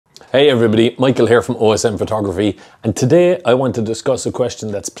Hey everybody, Michael here from OSM Photography, and today I want to discuss a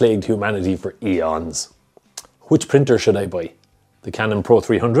question that's plagued humanity for eons. Which printer should I buy? The Canon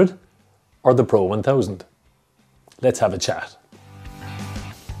PRO-300 or the PRO-1000? Let's have a chat.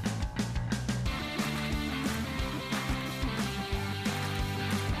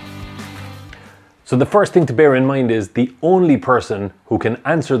 So the first thing to bear in mind is the only person who can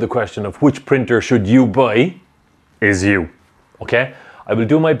answer the question of which printer should you buy is you, okay? I will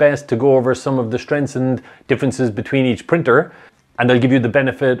do my best to go over some of the strengths and differences between each printer, and I'll give you the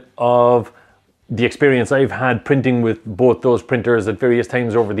benefit of the experience I've had printing with both those printers at various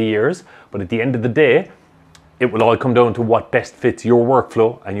times over the years. But at the end of the day, it will all come down to what best fits your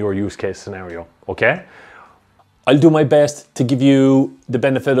workflow and your use case scenario, okay? I'll do my best to give you the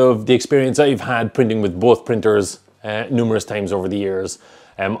benefit of the experience I've had printing with both printers numerous times over the years.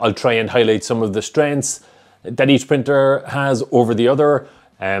 I'll try and highlight some of the strengths that each printer has over the other,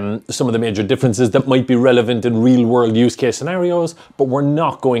 some of the major differences that might be relevant in real world use case scenarios, but we're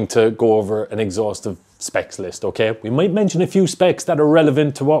not going to go over an exhaustive specs list, okay? We might mention a few specs that are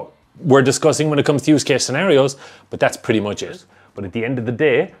relevant to what we're discussing when it comes to use case scenarios, but that's pretty much it. But at the end of the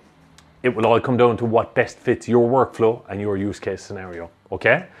day, it will all come down to what best fits your workflow and your use case scenario,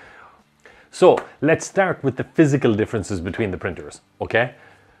 okay? So let's start with the physical differences between the printers, okay?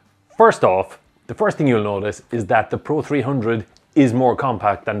 First off, the first thing you'll notice is that the PRO-300 is more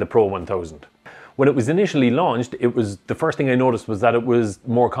compact than the PRO-1000. When it was initially launched, the first thing I noticed was that it was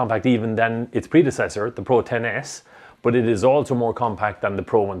more compact even than its predecessor, the PRO-10S, but it is also more compact than the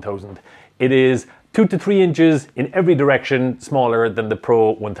PRO-1000. It is 2 to 3 inches in every direction smaller than the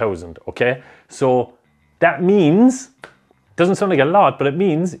PRO-1000, okay? So that means, doesn't sound like a lot, but it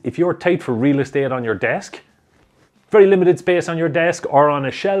means if you're tight for real estate on your desk, very limited space on your desk or on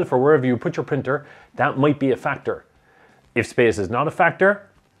a shelf or wherever you put your printer, that might be a factor. If space is not a factor,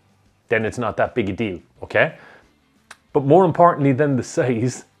 then it's not that big a deal, okay? But more importantly than the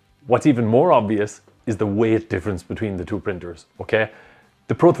size, what's even more obvious is the weight difference between the two printers, okay?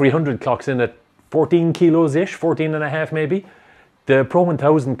 The PRO-300 clocks in at 14 kilos-ish, 14 and a half maybe. The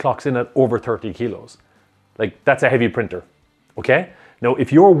PRO-1000 clocks in at over 30 kilos. Like, that's a heavy printer, okay? Now,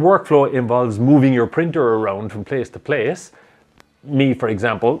 if your workflow involves moving your printer around from place to place, me, for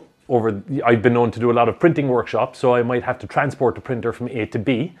example, I've been known to do a lot of printing workshops, so I might have to transport the printer from A to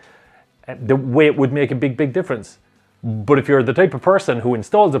B. The weight would make a big difference. But if you're the type of person who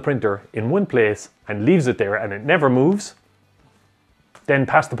installs a printer in one place and leaves it there and it never moves, then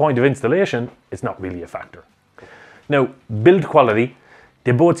past the point of installation, it's not really a factor. Now, build quality,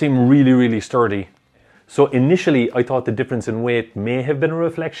 they both seem really sturdy. So initially, I thought the difference in weight may have been a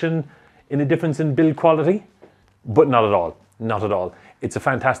reflection in a difference in build quality, but not at all, not at all. It's a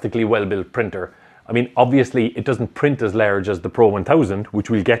fantastically well-built printer. I mean, obviously, it doesn't print as large as the PRO-1000, which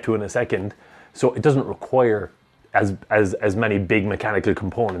we'll get to in a second, so it doesn't require as many big mechanical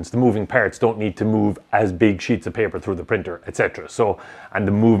components. The moving parts don't need to move as big sheets of paper through the printer, etc. So, and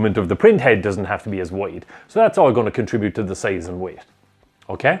the movement of the print head doesn't have to be as wide. So that's all going to contribute to the size and weight,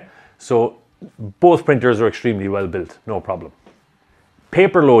 okay? So, both printers are extremely well built, no problem.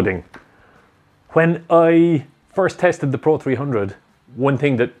 Paper loading. When I first tested the PRO-300, one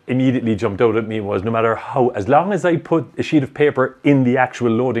thing that immediately jumped out at me was no matter as long as I put a sheet of paper in the actual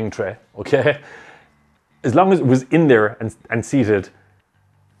loading tray, okay, as long as it was in there and seated,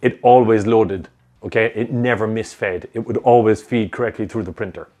 it always loaded, okay? It never misfed. It would always feed correctly through the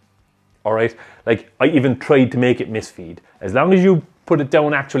printer, all right? Like, I even tried to make it misfeed. As long as you put it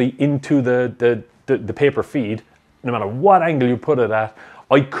down actually into the paper feed, no matter what angle you put it at,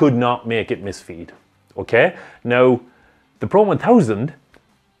 I could not make it misfeed, okay? Now, the PRO-1000,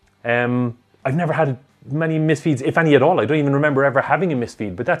 I've never had many misfeeds, if any at all. I don't even remember ever having a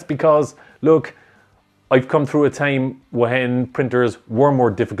misfeed, but that's because, look, I've come through a time when printers were more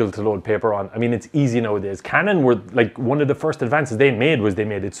difficult to load paper on. I mean, it's easy nowadays. Canon were, like, one of the first advances they made was they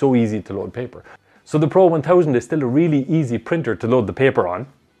made it so easy to load paper. So the PRO-1000 is still a really easy printer to load the paper on,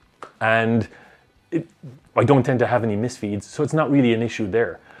 and I don't tend to have any misfeeds, so it's not really an issue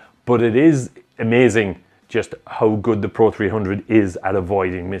there. But it is amazing just how good the PRO-300 is at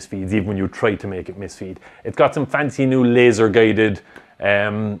avoiding misfeeds, even when you try to make it misfeed. It's got some fancy new laser-guided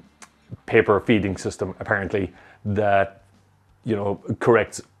paper feeding system, apparently, that, you know,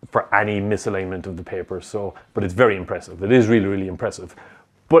 corrects for any misalignment of the paper. So, but it's very impressive. It is really impressive.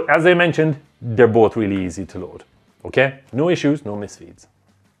 But as I mentioned, they're both really easy to load, okay? No issues, no misfeeds.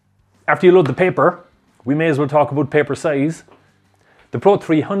 After you load the paper, we may as well talk about paper size. The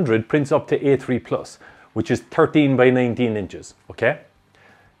PRO-300 prints up to A3+, which is 13 by 19 inches, okay?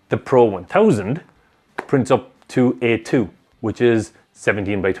 The PRO-1000 prints up to A2, which is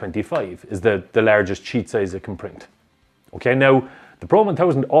 17 by 25 is the largest sheet size it can print. Okay, now the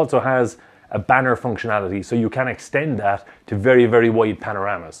PRO-1000 also has a banner functionality, so you can extend that to very, very wide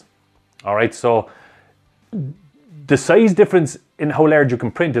panoramas. All right, so the size difference in how large you can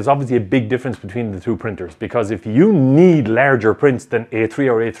print is obviously a big difference between the two printers, because if you need larger prints than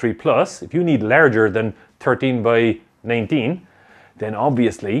A3 or A3 Plus, if you need larger than 13 by 19, then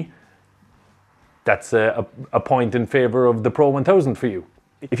obviously that's a point in favor of the PRO-1000 for you.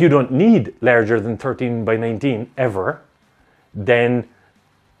 If you don't need larger than 13 by 19 ever, then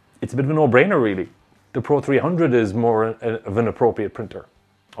it's a bit of a no-brainer really. The PRO-300 is more of an appropriate printer,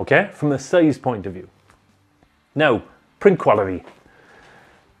 okay, from the size point of view. Now, print quality.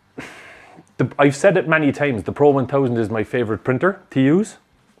 I've said it many times, the PRO-1000 is my favorite printer to use.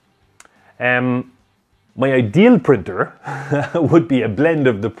 My ideal printer would be a blend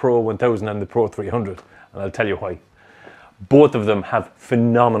of the PRO-1000 and the PRO-300, and I'll tell you why. Both of them have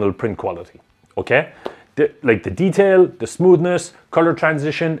phenomenal print quality, okay? Like the detail, the smoothness, color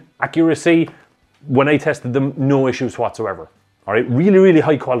transition, accuracy, when I tested them, no issues whatsoever. All right, really, really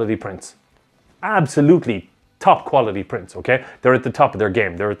high quality prints. Absolutely top quality prints, okay? They're at the top of their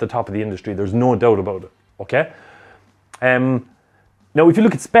game. They're at the top of the industry. There's no doubt about it, okay? Now, if you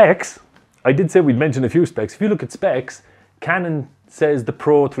look at specs, I did say we'd mention a few specs. If you look at specs, Canon says the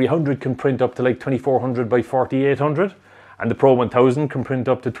PRO-300 can print up to like 2400 by 4800, and the PRO-1000 can print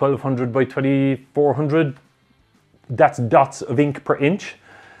up to 1200 by 2400. That's dots of ink per inch.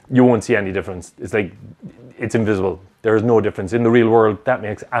 You won't see any difference. It's like, it's invisible. There is no difference. In the real world, that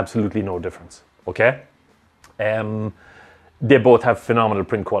makes absolutely no difference, okay? They both have phenomenal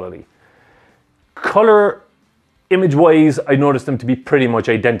print quality. Color image-wise, I noticed them to be pretty much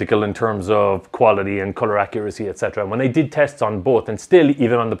identical in terms of quality and color accuracy, etc. When I did tests on both, and still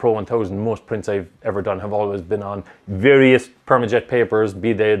even on the PRO-1000, most prints I've ever done have always been on various permajet papers,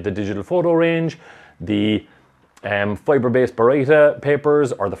 be they the digital photo range, the fiber-based Barita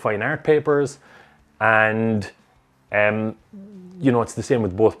papers, or the fine art papers, and you know, it's the same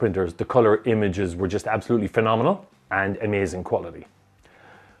with both printers. The color images were just absolutely phenomenal and amazing quality.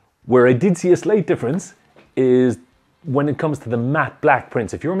 Where I did see a slight difference is when it comes to the matte black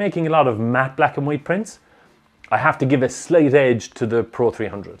prints. If you're making a lot of matte black and white prints, I have to give a slight edge to the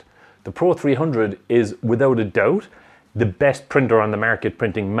PRO-300. The PRO-300 is without a doubt the best printer on the market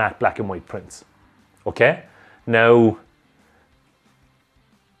printing matte black and white prints. Okay? Now,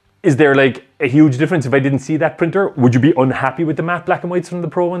 is there like a huge difference if I didn't see that printer? Would you be unhappy with the matte black and whites from the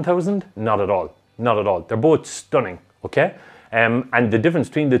PRO-1000? Not at all. Not at all. They're both stunning, okay? And the difference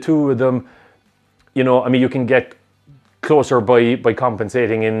between the two of them, you know, I mean, you can get closer by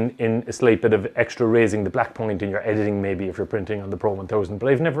compensating in a slight bit of extra raising the black point in your editing, maybe if you're printing on the PRO-1000, but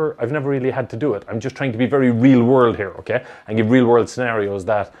I've never really had to do it. I'm just trying to be very real world here, okay? And give real world scenarios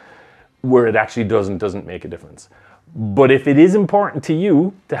that where it actually doesn't make a difference. But if it is important to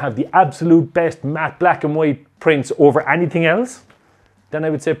you to have the absolute best matte black and white prints over anything else, then I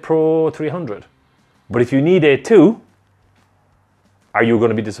would say PRO-300. But if you need A2, are you going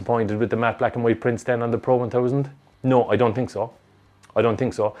to be disappointed with the matte black and white prints then on the PRO-1000? No, I don't think so. I don't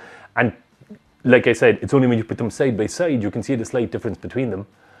think so. And like I said, it's only when you put them side by side you can see the slight difference between them.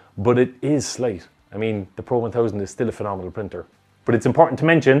 But it is slight. I mean, the PRO-1000 is still a phenomenal printer. But it's important to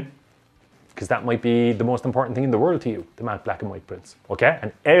mention, because that might be the most important thing in the world to you, the matte black and white prints, okay?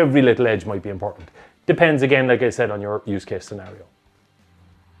 And every little edge might be important. Depends, again, like I said, on your use case scenario.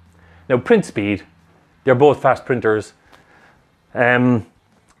 Now, print speed, they're both fast printers.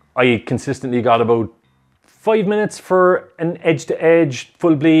 I consistently got about 5 minutes for an edge-to-edge,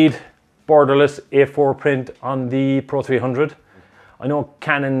 full bleed, borderless A4 print on the PRO-300. I know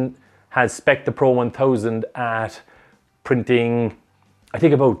Canon has spec'd the PRO-1000 at printing, I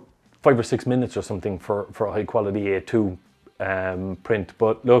think about 5 or 6 minutes or something for a high quality A2 print.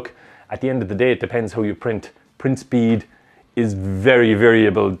 But look, at the end of the day, it depends how you print. Print speed is very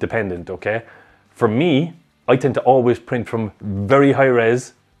variable dependent, okay? For me, I tend to always print from very high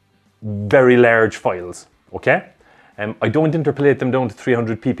res, very large files, okay? I don't interpolate them down to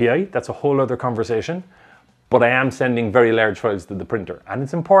 300 ppi, that's a whole other conversation, but I am sending very large files to the printer. And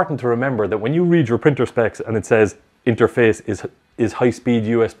it's important to remember that when you read your printer specs and it says interface is high-speed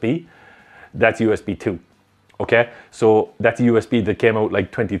USB, that's USB 2, okay? So that's a USB that came out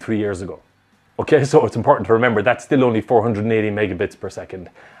like 23 years ago, okay? So it's important to remember that's still only 480 megabits per second.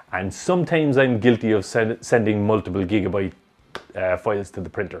 And sometimes I'm guilty of sending multiple gigabyte files to the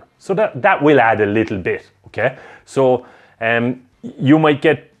printer. So that will add a little bit, okay? So you might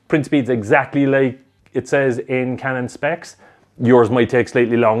get print speeds exactly like it says in Canon specs. Yours might take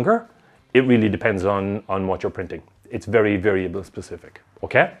slightly longer. It really depends on what you're printing. It's very variable specific,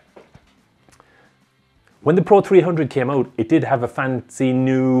 okay? When the PRO-300 came out, it did have a fancy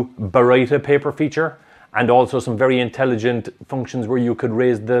new Baryta paper feature and also some very intelligent functions where you could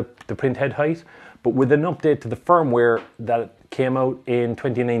raise the print head height. But with an update to the firmware that came out in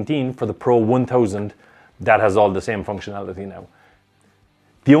 2019 for the PRO-1000, that has all the same functionality now.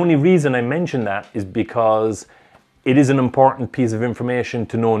 The only reason I mention that is because it is an important piece of information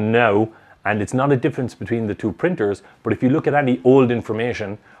to know now, and it's not a difference between the two printers, but if you look at any old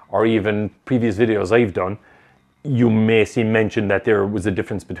information or even previous videos I've done, you may see mention that there was a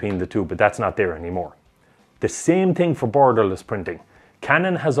difference between the two, but that's not there anymore. The same thing for borderless printing.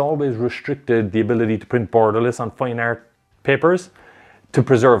 Canon has always restricted the ability to print borderless on fine art papers to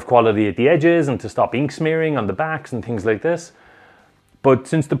preserve quality at the edges and to stop ink smearing on the backs and things like this. But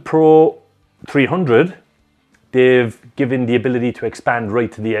since the PRO-300, they've given the ability to expand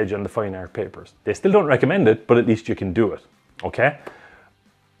right to the edge on the fine art papers. They still don't recommend it, but at least you can do it, okay?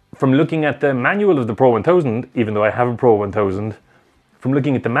 From looking at the manual of the PRO-1000, even though I have a PRO-1000, from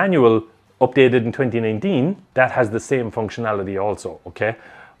looking at the manual updated in 2019, that has the same functionality also, okay?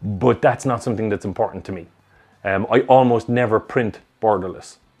 But that's not something that's important to me. I almost never print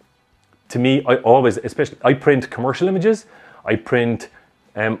borderless. To me, I print commercial images, I print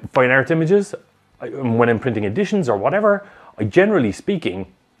fine art images, when I'm printing editions or whatever, I generally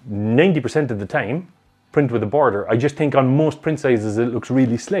speaking, 90% of the time, print with a border. I just think on most print sizes it looks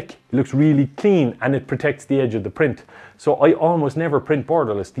really slick, it looks really clean, and it protects the edge of the print. So I almost never print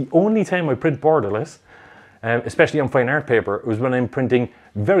borderless. The only time I print borderless, especially on fine art paper, was when I'm printing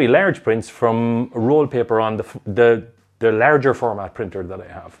very large prints from roll paper on the larger format printer that I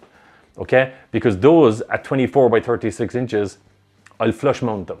have. Okay, because those at 24 by 36 inches, I'll flush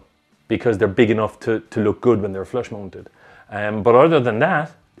mount them because they're big enough to look good when they're flush mounted. But other than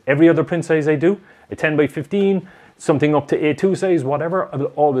that, every other print size I do, a 10 by 15, something up to A2 size, whatever, I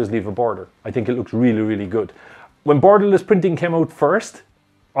will always leave a border. I think it looks really, really good. When borderless printing came out first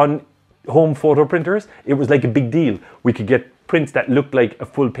on home photo printers, it was like a big deal. We could get prints that looked like a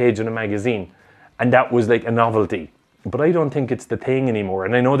full page in a magazine, and that was like a novelty. But I don't think it's the thing anymore.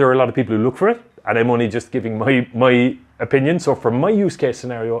 And I know there are a lot of people who look for it, and I'm only just giving my opinion. So for my use case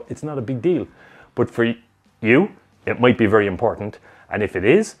scenario, it's not a big deal. But for you, it might be very important. And if it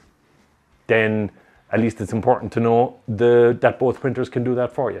is, then at least it's important to know that both printers can do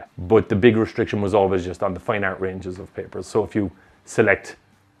that for you. But the big restriction was always just on the fine art ranges of papers. So if you select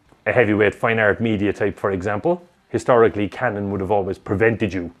a heavyweight fine art media type, for example, historically Canon would have always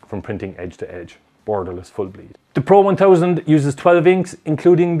prevented you from printing edge to edge, borderless full bleed. The PRO-1000 uses 12 inks,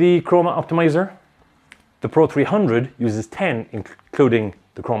 including the chroma optimizer. The PRO-300 uses 10, including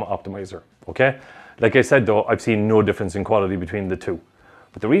the chroma optimizer, okay? Like I said though, I've seen no difference in quality between the two.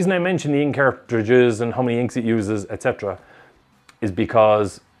 But the reason I mention the ink cartridges and how many inks it uses, etc., is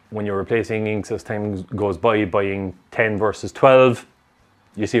because when you're replacing inks as time goes by, buying 10 versus 12,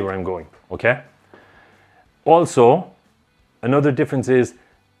 you see where I'm going, okay? Also, another difference is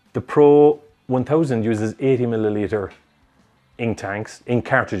the PRO-1000 uses 80 milliliter ink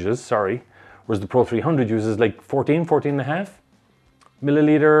cartridges, whereas the PRO-300 uses like 14 and a half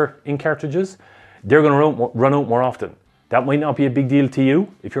milliliter ink cartridges. They're going to run out more often. That might not be a big deal to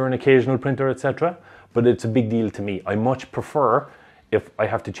you if you're an occasional printer, etc., but it's a big deal to me. I much prefer if I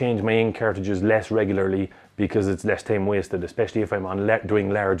have to change my ink cartridges less regularly because it's less time wasted, especially if I'm doing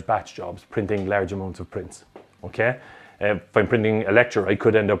large batch jobs, printing large amounts of prints, okay? If I'm printing a lecture, I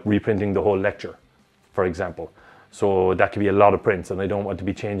could end up reprinting the whole lecture, for example. So that could be a lot of prints, and I don't want to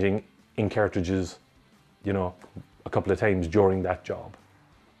be changing ink cartridges, you know, a couple of times during that job.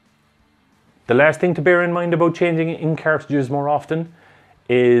 The last thing to bear in mind about changing ink cartridges more often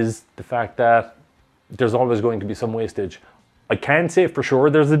is the fact that there's always going to be some wastage. I can't say for sure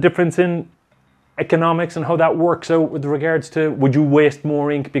there's a difference in economics and how that works out with regards to would you waste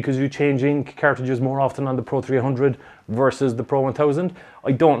more ink because you change ink cartridges more often on the PRO-300 versus the PRO-1000.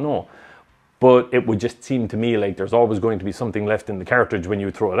 I don't know, but it would just seem to me like there's always going to be something left in the cartridge when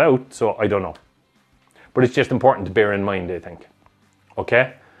you throw it out, so I don't know. But it's just important to bear in mind, I think.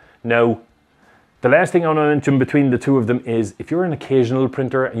 Okay? Now, the last thing I want to mention between the two of them is if you're an occasional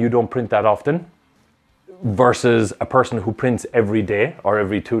printer and you don't print that often versus a person who prints every day or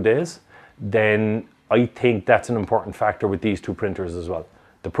every 2 days, then I think that's an important factor with these two printers as well.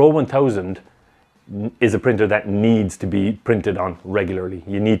 The PRO-1000 is a printer that needs to be printed on regularly.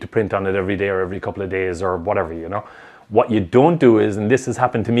 You need to print on it every day or every couple of days or whatever, you know. What you don't do is, and this has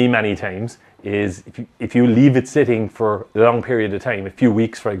happened to me many times, is if you leave it sitting for a long period of time, a few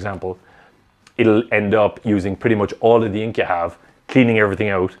weeks for example, it'll end up using pretty much all of the ink you have, cleaning everything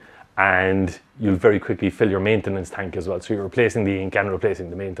out, and you'll very quickly fill your maintenance tank as well. So you're replacing the ink and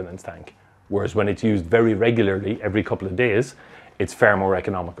replacing the maintenance tank. Whereas when it's used very regularly, every couple of days, it's far more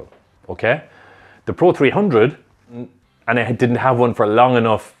economical, okay? The PRO-300, and I didn't have one for long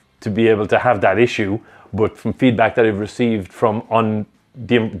enough to be able to have that issue, but from feedback that I've received from on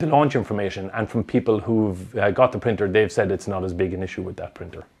the launch information and from people who've got the printer, they've said it's not as big an issue with that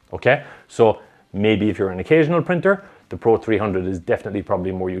printer, okay? So maybe if you're an occasional printer, the PRO-300 is definitely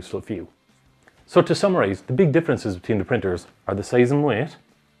probably more useful for you. So to summarize, the big differences between the printers are the size and weight,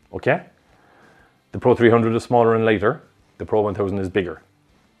 okay? The PRO-300 is smaller and lighter, the PRO-1000 is bigger.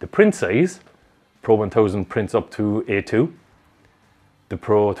 The print size, PRO-1000 prints up to A2, the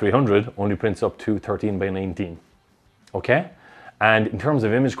PRO-300 only prints up to 13 by 19, okay? And in terms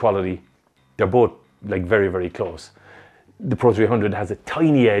of image quality, they're both like very, very close. The PRO-300 has a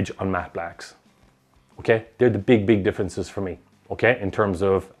tiny edge on matte blacks, okay? They're the big, big differences for me, okay? In terms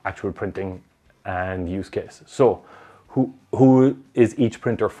of actual printing and use case. So who is each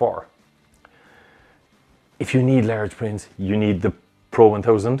printer for? If you need large prints, you need the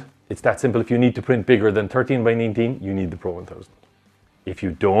PRO-1000. It's that simple. If you need to print bigger than 13 by 19, you need the PRO-1000. If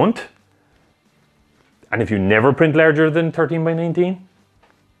you don't, and if you never print larger than 13 by 19,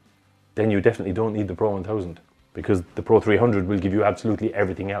 then you definitely don't need the PRO-1000, because the PRO-300 will give you absolutely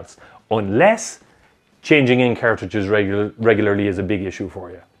everything else, unless changing ink cartridges regularly is a big issue for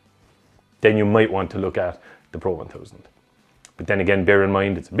you. Then you might want to look at the PRO-1000. But then again, bear in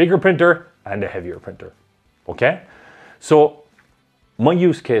mind, it's a bigger printer and a heavier printer, okay? So my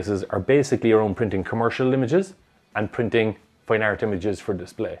use cases are basically around printing commercial images and printing fine art images for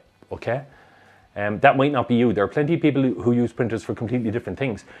display, okay? That might not be you. There are plenty of people who use printers for completely different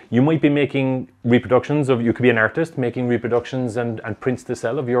things. You might be making reproductions of, you could be an artist making reproductions and prints to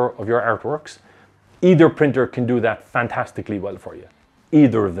sell of your artworks. Either printer can do that fantastically well for you.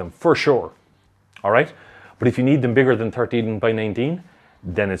 Either of them, for sure, all right? But if you need them bigger than 13 by 19,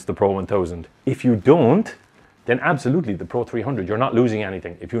 then it's the PRO-1000. If you don't, then absolutely the PRO-300. You're not losing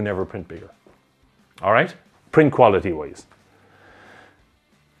anything if you never print bigger, all right? Print quality-wise.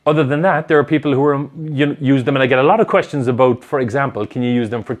 Other than that, there are people who use them, and I get a lot of questions about, for example, can you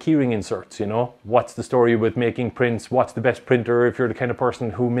use them for keyring inserts, you know? What's the story with making prints? What's the best printer if you're the kind of person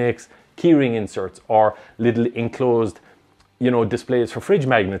who makes keyring inserts or little enclosed, you know, displays for fridge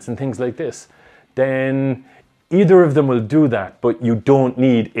magnets and things like this? Then either of them will do that, but you don't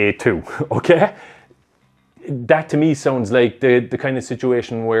need A2, okay? That to me sounds like the kind of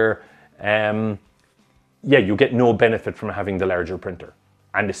situation where, yeah, you get no benefit from having the larger printer.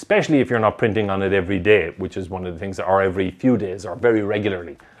 And especially if you're not printing on it every day, which is one of the things, or every few days, or very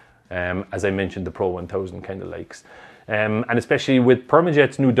regularly. As I mentioned, the PRO-1000 kind of likes. And especially with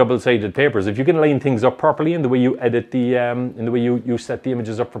Permajet's new double-sided papers, if you can line things up properly in the way you edit the, in the way you set the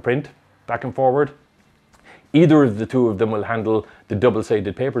images up for print, back and forward, either of the two of them will handle the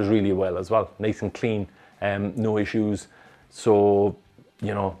double-sided papers really well as well. Nice and clean, no issues. So,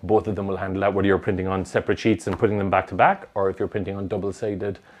 you know, both of them will handle that, whether you're printing on separate sheets and putting them back to back, or if you're printing on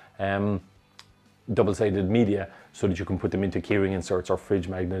double-sided media so that you can put them into keyring inserts or fridge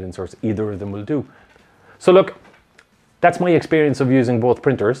magnet inserts. Either of them will do. So look, that's my experience of using both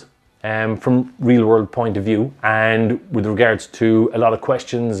printers from real-world point of view, and with regards to a lot of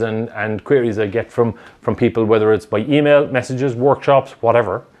questions and queries I get from people, whether it's by email, messages, workshops,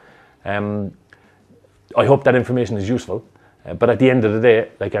 whatever. I hope that information is useful. But at the end of the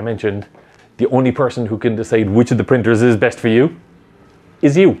day, like I mentioned, the only person who can decide which of the printers is best for you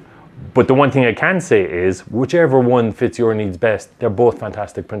is you. But the one thing I can say is, whichever one fits your needs best, they're both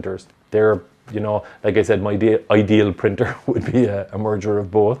fantastic printers. They're, you know, like I said, my ideal printer would be a merger of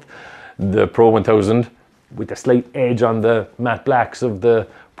both. The PRO-1000 with the slight edge on the matte blacks of the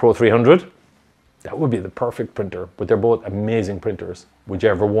PRO-300, that would be the perfect printer. But they're both amazing printers.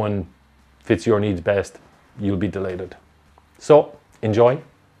 Whichever one fits your needs best, you'll be delighted. So enjoy.